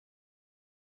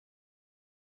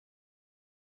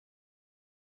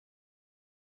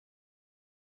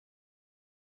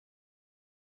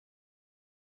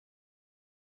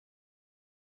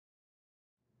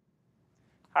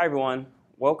Hi everyone,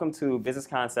 welcome to Business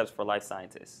Concepts for Life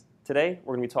Scientists. Today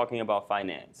we're going to be talking about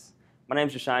finance. My name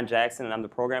is JeShaune Jackson and I'm the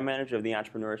Program Manager of the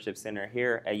Entrepreneurship Center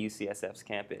here at UCSF's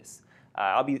campus.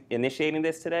 I'll be initiating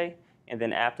this today, and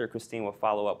then after, Christine will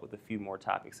follow up with a few more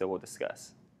topics that we'll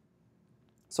discuss.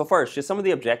 So first, just some of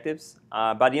the objectives.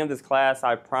 By the end of this class,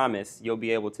 I promise you'll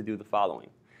be able to do the following.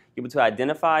 You'll be able to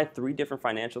identify 3 different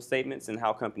financial statements and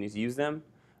how companies use them,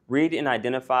 read and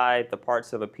identify the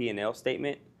parts of a P&L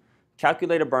statement,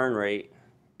 calculate a burn rate,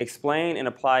 explain and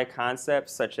apply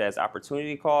concepts such as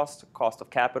opportunity cost, cost of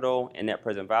capital, and net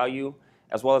present value,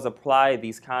 as well as apply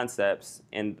these concepts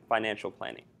in financial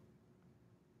planning.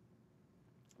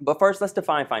 But first, let's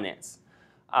define finance.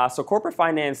 So corporate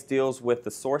finance deals with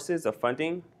the sources of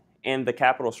funding and the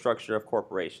capital structure of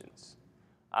corporations.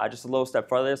 Just a little step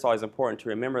further, it's always important to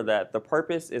remember that the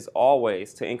purpose is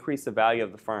always to increase the value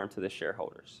of the firm to the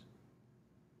shareholders.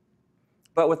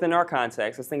 But within our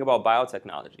context, let's think about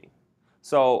biotechnology.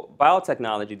 So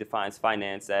biotechnology defines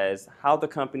finance as how the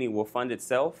company will fund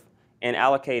itself and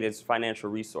allocate its financial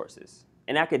resources.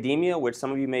 In academia, which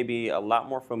some of you may be a lot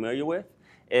more familiar with,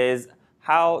 is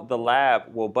how the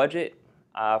lab will budget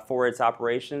for its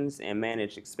operations and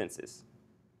manage expenses.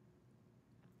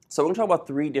 So we're going to talk about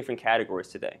 3 different categories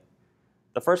today.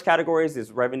 The first category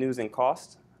is revenues and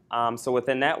costs. So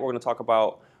within that, we're going to talk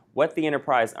about what the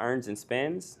enterprise earns and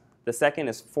spends. The second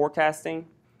is forecasting.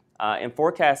 In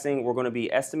forecasting, we're going to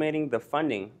be estimating the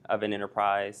funding of an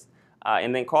enterprise.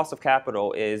 And then cost of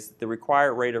capital is the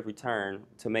required rate of return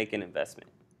to make an investment.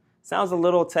 Sounds a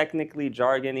little technically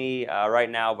jargony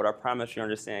right now, but I promise you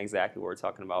understand exactly what we're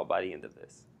talking about by the end of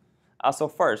this. So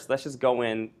first, let's just go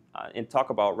in and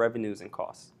talk about revenues and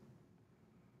costs.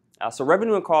 So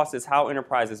revenue and cost is how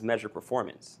enterprises measure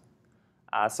performance.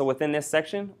 So within this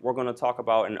section, we're going to talk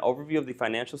about an overview of the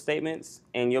financial statements,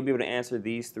 and you'll be able to answer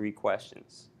these 3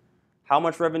 questions. How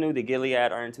much revenue did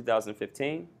Gilead earn in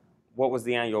 2015? What was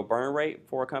the annual burn rate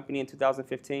for a company in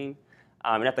 2015?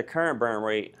 And at the current burn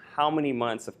rate, how many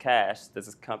months of cash does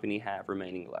this company have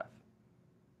remaining left?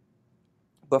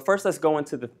 But first, let's go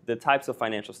into the types of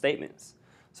financial statements.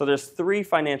 So there's 3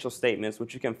 financial statements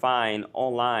which you can find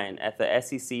online at the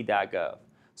sec.gov.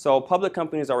 So public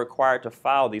companies are required to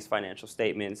file these financial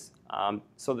statements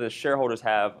so the shareholders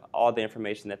have all the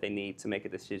information that they need to make a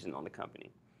decision on the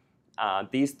company.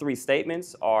 These 3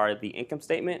 statements are the income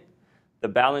statement, the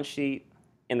balance sheet,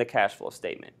 and the cash flow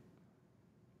statement.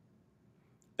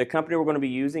 The company we're going to be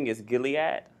using is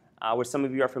Gilead, which some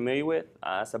of you are familiar with.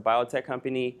 It's a biotech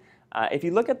company. If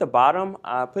you look at the bottom,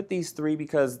 I put these 3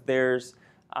 because there's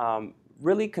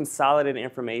really consolidated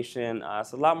information.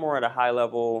 It's a lot more at a high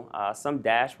level, some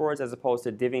dashboards as opposed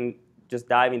to just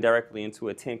diving directly into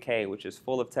a 10K, which is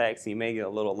full of text, and you may get a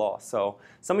little lost. So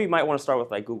some of you might want to start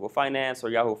with like Google Finance or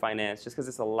Yahoo Finance just because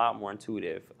it's a lot more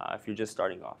intuitive if you're just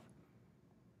starting off.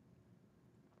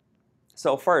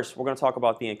 So first, we're going to talk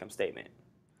about the income statement.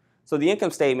 So the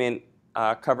income statement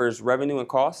covers revenue and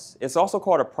costs. It's also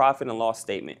called a profit and loss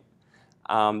statement.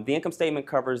 The income statement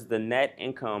covers the net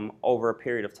income over a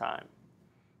period of time.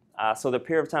 So the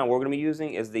period of time we're going to be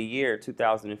using is the year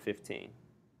 2015.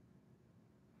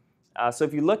 So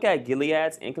if you look at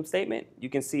Gilead's income statement, you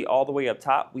can see all the way up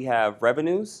top we have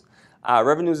revenues.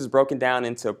 Revenues is broken down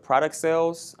into product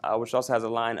sales, which also has a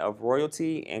line of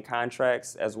royalty and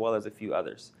contracts, as well as a few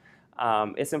others.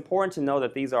 It's important to know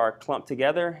that these are clumped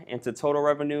together into total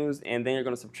revenues, and then you're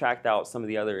going to subtract out some of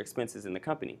the other expenses in the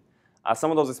company. Some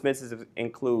of those expenses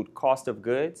include cost of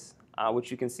goods,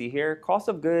 which you can see here. Cost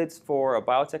of goods for a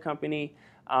biotech company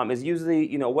is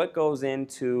usually what goes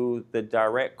into the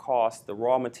direct cost, the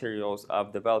raw materials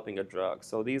of developing a drug.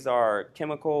 So these are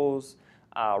chemicals,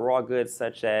 raw goods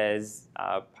such as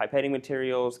pipetting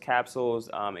materials, capsules,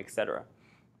 etc.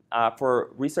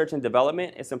 For research and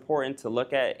development, it's important to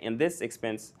look at, in this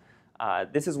expense,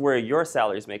 this is where your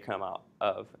salaries may come out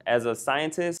of. As a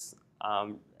scientist,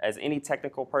 as any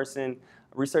technical person,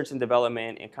 research and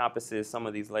development encompasses some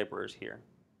of these laborers here.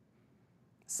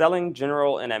 Selling,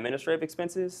 general, and administrative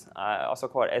expenses, also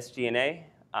called SG&A.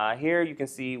 Here you can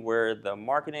see where the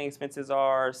marketing expenses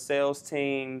are, sales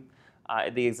team,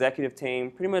 the executive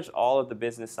team, pretty much all of the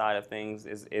business side of things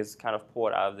is kind of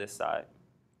pulled out of this side.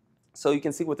 So you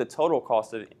can see what the total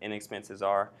cost and expenses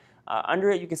are. Under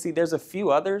it, you can see there's a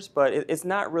few others, but it's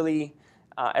not really,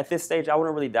 at this stage, I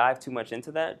wouldn't really dive too much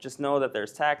into that. Just know that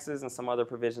there's taxes and some other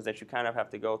provisions that you kind of have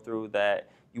to go through that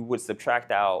you would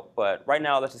subtract out. But right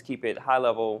now, let's just keep it high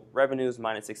level, revenues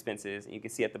minus expenses. And you can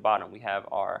see at the bottom, we have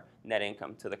our net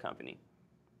income to the company.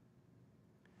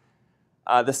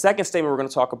 The second statement we're going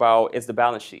to talk about is the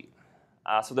balance sheet.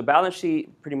 So the balance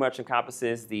sheet pretty much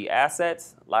encompasses the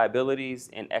assets, liabilities,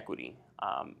 and equity.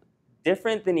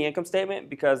 Different than the income statement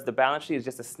because the balance sheet is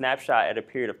just a snapshot at a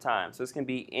period of time. So this can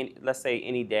be, let's say,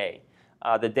 any day.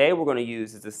 The day we're going to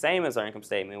use is the same as our income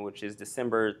statement, which is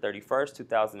December 31st,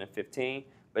 2015.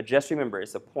 But just remember,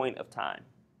 it's a point of time.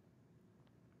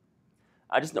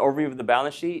 Just an overview of the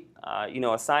balance sheet.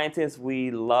 As scientists,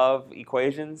 we love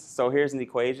equations. So here's an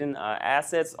equation.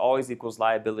 Assets always equals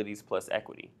liabilities plus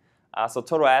equity. So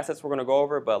total assets we're going to go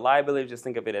over, but liabilities, just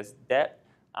think of it as debt.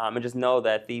 And just know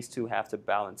that these two have to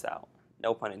balance out.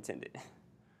 No pun intended.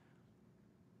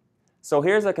 So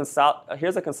here's a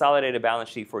consolidated balance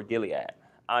sheet for Gilead.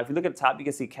 If you look at the top, you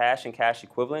can see cash and cash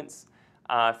equivalents.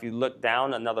 If you look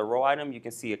down another row item, you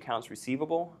can see accounts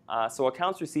receivable. So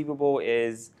accounts receivable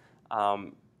is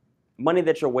money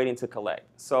that you're waiting to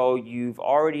collect. So you've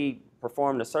already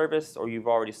performed a service or you've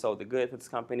already sold the goods to this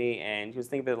company, and you just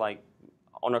think of it like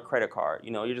on a credit card.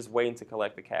 You're just waiting to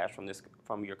collect the cash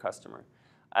from your customer.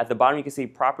 At the bottom, you can see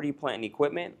property, plant, and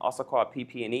equipment, also called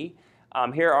PP&E.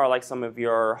 Here are like some of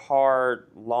your hard,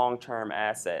 long-term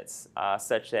assets,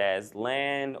 such as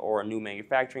land or a new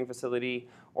manufacturing facility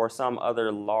or some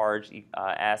other large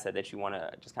asset that you want to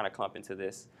just kind of clump into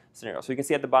this scenario. So you can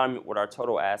see at the bottom what our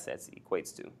total assets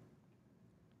equates to.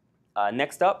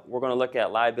 Next up, we're going to look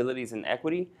at liabilities and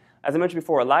equity. As I mentioned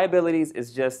before, liabilities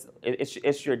is just,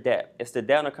 it's your debt. It's the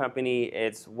debt on a company.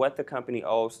 It's what the company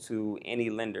owes to any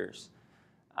lenders.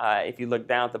 If you look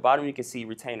down at the bottom, you can see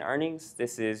retained earnings.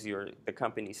 This is the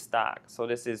company's stock. So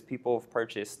this is people who've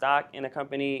purchased stock in a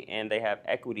company and they have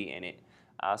equity in it.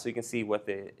 So you can see what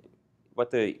the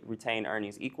retained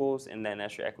earnings equals, and then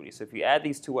that's your equity. So if you add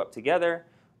these two up together,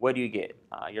 what do you get?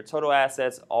 Your total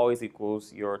assets always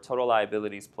equals your total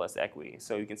liabilities plus equity.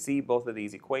 So you can see both of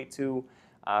these equate to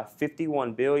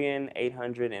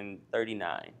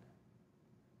 $51,839,000,000.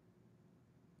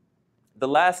 The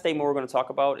last statement we're going to talk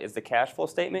about is the cash flow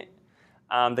statement.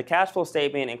 The cash flow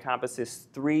statement encompasses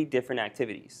three different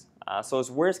activities. So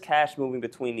it's where's cash moving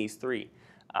between these three?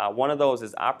 One of those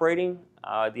is operating,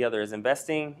 the other is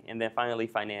investing, and then finally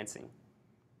financing.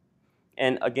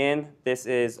 And again, this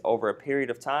is over a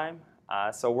period of time.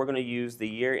 So we're going to use the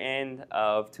year end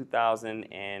of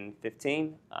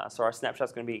 2015. So our snapshot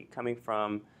is going to be coming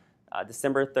from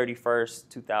December 31st,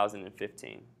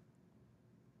 2015.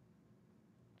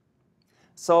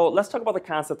 So let's talk about the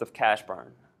concept of cash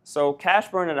burn. So cash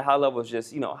burn at a high level is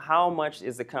just, how much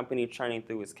is the company churning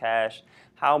through its cash?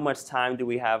 How much time do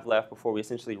we have left before we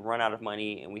essentially run out of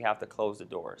money and we have to close the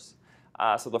doors?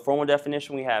 So the formal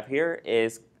definition we have here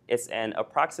is it's an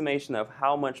approximation of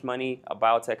how much money a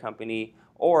biotech company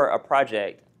or a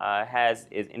project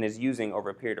is using over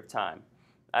a period of time.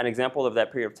 An example of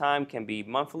that period of time can be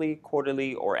monthly,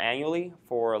 quarterly, or annually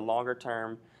for longer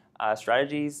term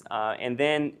strategies. And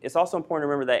then it's also important to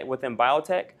remember that within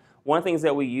biotech, one of the things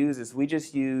that we use is we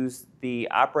just use the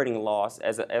operating loss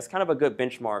as kind of a good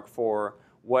benchmark for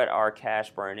what our cash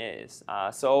burn is.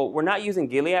 So we're not using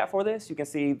Gilead for this. You can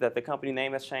see that the company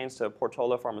name has changed to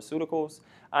Portola Pharmaceuticals.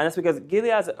 And that's because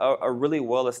Gilead is a really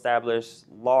well-established,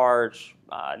 large,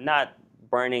 not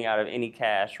burning out of any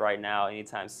cash right now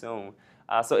anytime soon.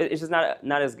 So it's just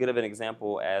not as good of an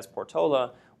example as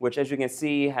Portola, which, as you can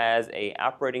see, has an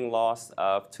operating loss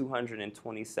of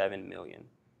 $227 million.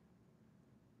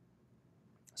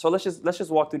 So let's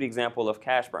just walk through the example of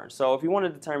cash burn. So if you want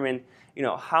to determine,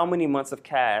 how many months of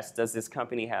cash does this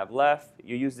company have left,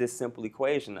 you use this simple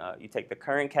equation. You take the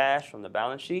current cash from the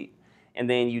balance sheet, and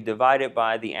then you divide it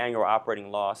by the annual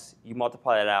operating loss. You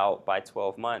multiply it out by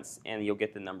 12 months, and you'll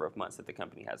get the number of months that the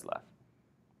company has left.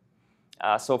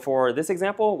 So for this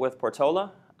example with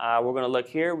Portola, we're going to look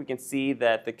here. We can see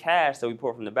that the cash that we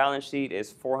pull from the balance sheet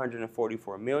is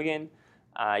 $444 million.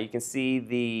 You can see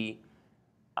the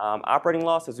operating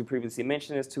loss, as we previously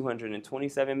mentioned, is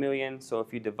 $227 million. So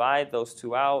if you divide those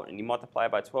two out and you multiply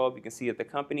by 12, you can see that the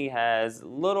company has a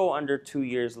little under 2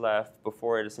 years left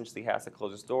before it essentially has to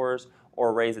close its doors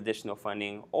or raise additional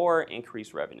funding or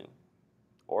increase revenue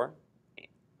or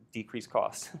decrease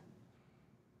costs.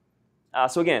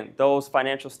 So again, those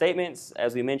financial statements,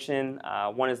 as we mentioned,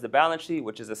 one is the balance sheet,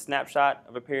 which is a snapshot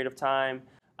of a period of time.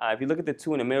 If you look at the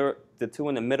two in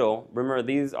the middle, remember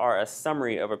these are a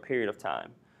summary of a period of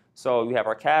time. So we have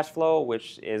our cash flow,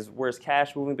 which is where's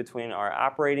cash moving between our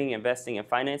operating, investing, and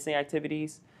financing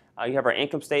activities. You have our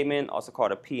income statement, also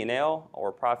called a P&L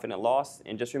or profit and loss.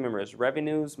 And just remember, it's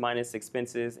revenues minus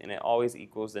expenses, and it always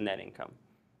equals the net income.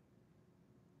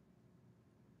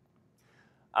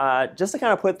 Just to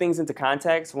kind of put things into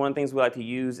context, one of the things we like to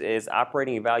use is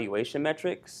operating evaluation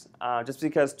metrics. Just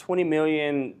because $20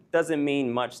 million doesn't mean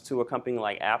much to a company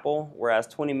like Apple, whereas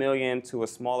 $20 million to a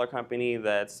smaller company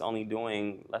that's only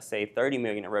doing, let's say, $30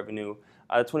 million in revenue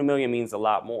the 20 million means a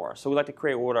lot more. So we like to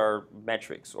create what are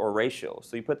metrics or ratios.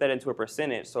 So you put that into a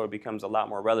percentage so it becomes a lot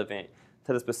more relevant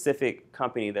to the specific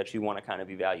company that you want to kind of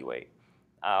evaluate.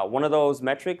 One of those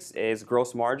metrics is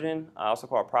gross margin, also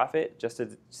called profit, just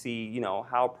to see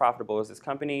how profitable is this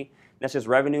company. That's just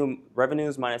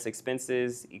revenues minus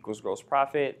expenses equals gross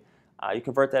profit. You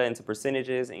convert that into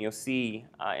percentages, and you'll see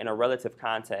in a relative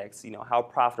context, how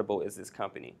profitable is this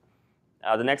company.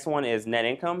 The next one is net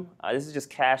income. This is just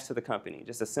cash to the company,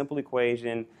 just a simple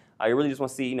equation. You really just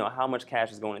want to see how much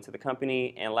cash is going into the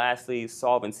company. And lastly,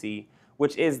 solvency,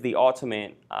 which is the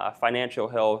ultimate financial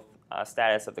health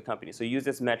status of the company. So use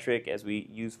this metric as we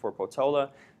use for Potola,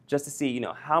 just to see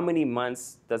how many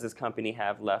months does this company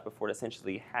have left before it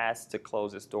essentially has to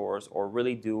close its doors or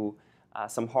really do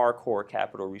some hardcore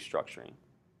capital restructuring.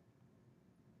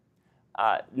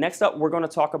 Next up, we're going to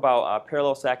talk about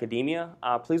parallels to academia.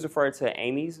 Please refer to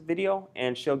Amy's video,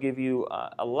 and she'll give you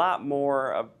a lot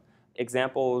more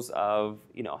examples of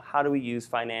how do we use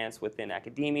finance within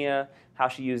academia, how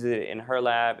she uses it in her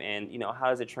lab, and how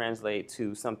does it translate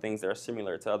to some things that are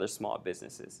similar to other small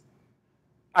businesses.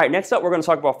 All right, next up, we're going to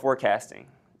talk about forecasting.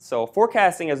 So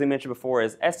forecasting, as we mentioned before,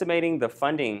 is estimating the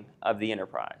funding of the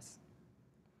enterprise.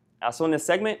 So in this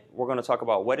segment, we're going to talk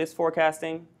about what is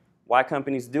forecasting, why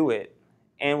companies do it,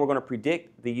 and we're going to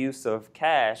predict the use of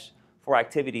cash for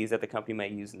activities that the company may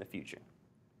use in the future.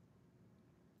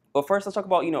 But first, let's talk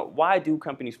about why do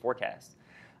companies forecast?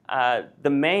 The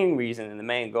main reason and the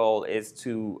main goal is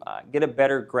to get a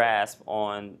better grasp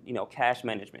on cash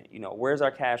management. Where's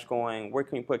our cash going? Where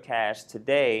can we put cash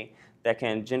today that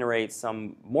can generate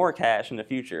some more cash in the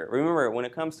future? Remember, when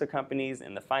it comes to companies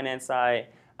and the finance side,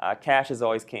 cash is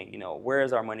always king. Where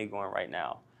is our money going right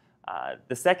now?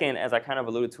 The second, as I kind of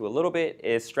alluded to a little bit,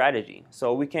 is strategy.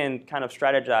 So we can kind of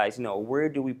strategize, where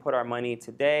do we put our money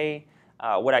today?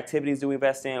 What activities do we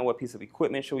invest in? What piece of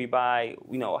equipment should we buy?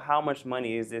 How much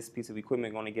money is this piece of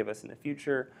equipment going to give us in the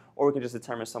future? Or we can just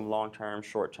determine some long-term,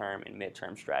 short-term, and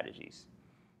mid-term strategies.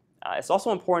 It's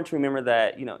also important to remember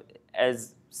that,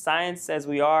 as science as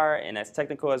we are and as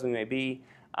technical as we may be,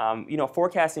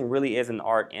 forecasting really is an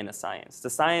art and a science. The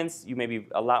science you may be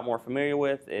a lot more familiar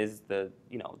with is the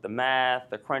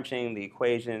math, the crunching, the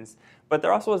equations, but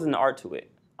there also is an art to it.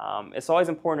 It's always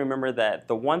important to remember that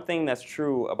the one thing that's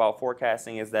true about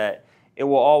forecasting is that it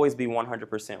will always be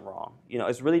 100% wrong.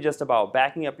 It's really just about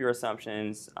backing up your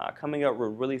assumptions, coming up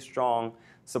with really strong,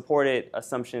 supported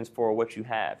assumptions for what you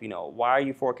have. Why are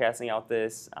you forecasting out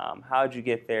this? How did you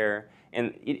get there?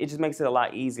 And it just makes it a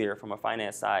lot easier from a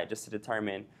finance side just to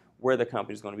determine where the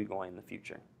company is going to be going in the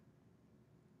future.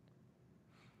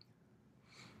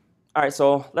 All right,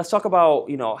 so let's talk about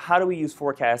how do we use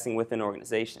forecasting within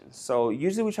organizations. So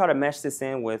usually we try to mesh this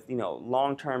in with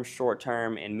long-term,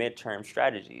 short-term, and mid-term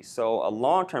strategies. So a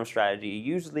long-term strategy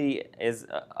usually is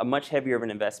a much heavier of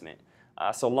an investment.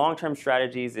 So long-term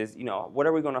strategies is what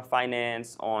are we going to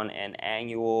finance on an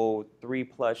annual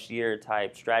 3+ year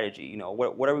type strategy?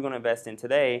 What are we going to invest in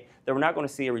today that we're not going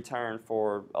to see a return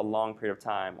for a long period of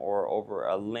time or over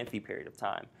a lengthy period of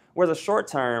time? Whereas a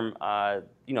short-term,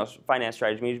 finance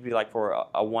strategy may usually be like for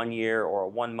a 1 year or a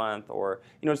 1 month or,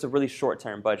 just a really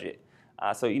short-term budget.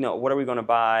 So, what are we going to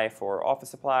buy for office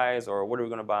supplies, or what are we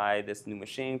going to buy this new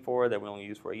machine for that we only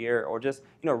use for a year, or just,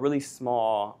 really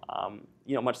small,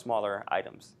 much smaller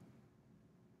items.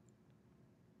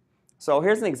 So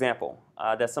here's an example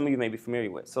that some of you may be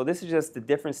familiar with. So this is just the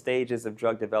different stages of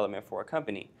drug development for a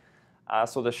company.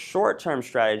 So the short-term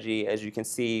strategy, as you can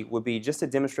see, would be just to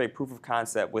demonstrate proof of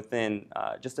concept within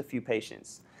just a few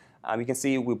patients. You can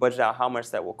see we budget out how much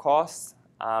that will cost,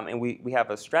 and we have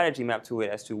a strategy map to it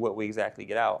as to what we exactly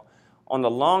get out. On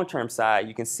the long-term side,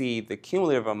 you can see the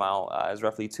cumulative amount is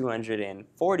roughly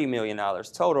 $240 million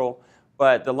total,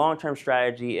 but the long-term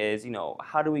strategy is,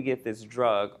 how do we get this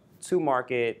drug to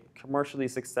market, commercially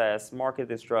market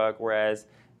this drug, whereas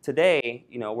today,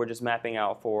 we're just mapping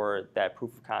out for that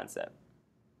proof of concept.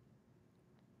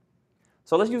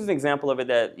 So let's use an example of it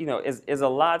that is a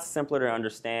lot simpler to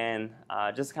understand,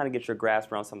 just to kind of get your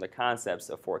grasp around some of the concepts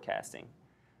of forecasting.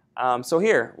 So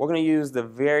here, we're going to use the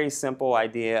very simple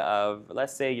idea of,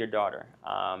 let's say, your daughter.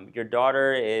 Your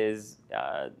daughter is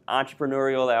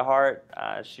entrepreneurial at heart.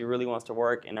 She really wants to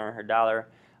work and earn her dollar.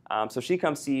 So she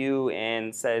comes to you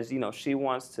and says, she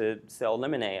wants to sell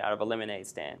lemonade out of a lemonade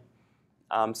stand.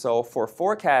 So for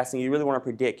forecasting, you really want to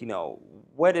predict,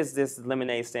 what is this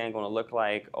lemonade stand going to look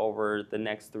like over the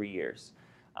next 3 years?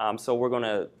 So we're going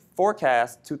to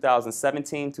forecast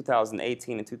 2017,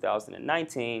 2018, and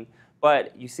 2019,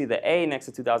 but you see the A next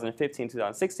to 2015,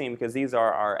 2016 because these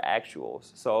are our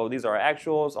actuals. So these are our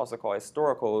actuals, also called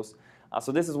historicals,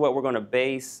 So this is what we're going to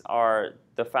base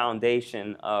the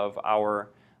foundation of our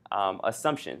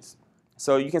assumptions.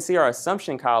 So you can see our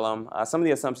assumption column. Some of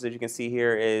the assumptions that you can see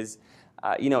here is,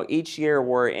 each year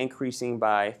we're increasing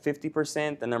by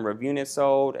 50% the number of units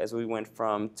sold as we went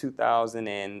from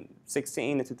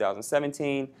 2016 to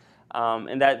 2017.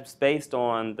 And that's based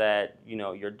on that,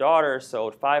 your daughter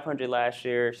sold 500 last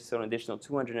year. She sold an additional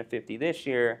 250 this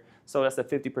year. So that's a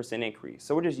 50% increase.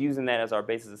 So we're just using that as our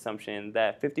basis assumption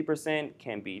that 50%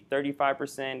 can be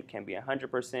 35%, can be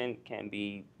 100%, can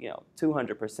be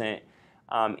 200%.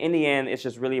 In the end, it's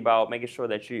just really about making sure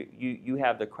that you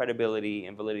have the credibility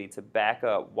and validity to back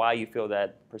up why you feel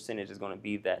that percentage is going to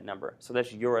be that number. So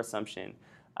that's your assumption.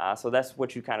 So that's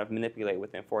what you kind of manipulate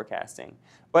within forecasting.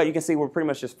 But you can see we're pretty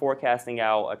much just forecasting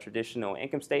out a traditional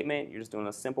income statement. You're just doing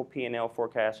a simple P&L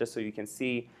forecast just so you can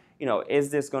see, is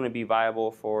this going to be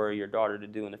viable for your daughter to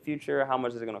do in the future? How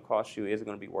much is it going to cost you? Is it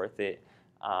going to be worth it?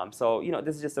 So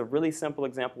this is just a really simple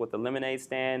example with the lemonade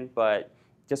stand, but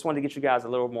just wanted to get you guys a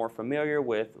little more familiar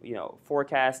with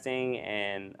forecasting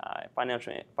and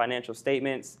financial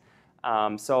statements.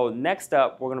 So next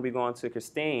up, we're going to be going to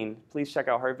Christine. Please check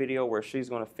out her video where she's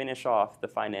going to finish off the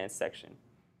finance section.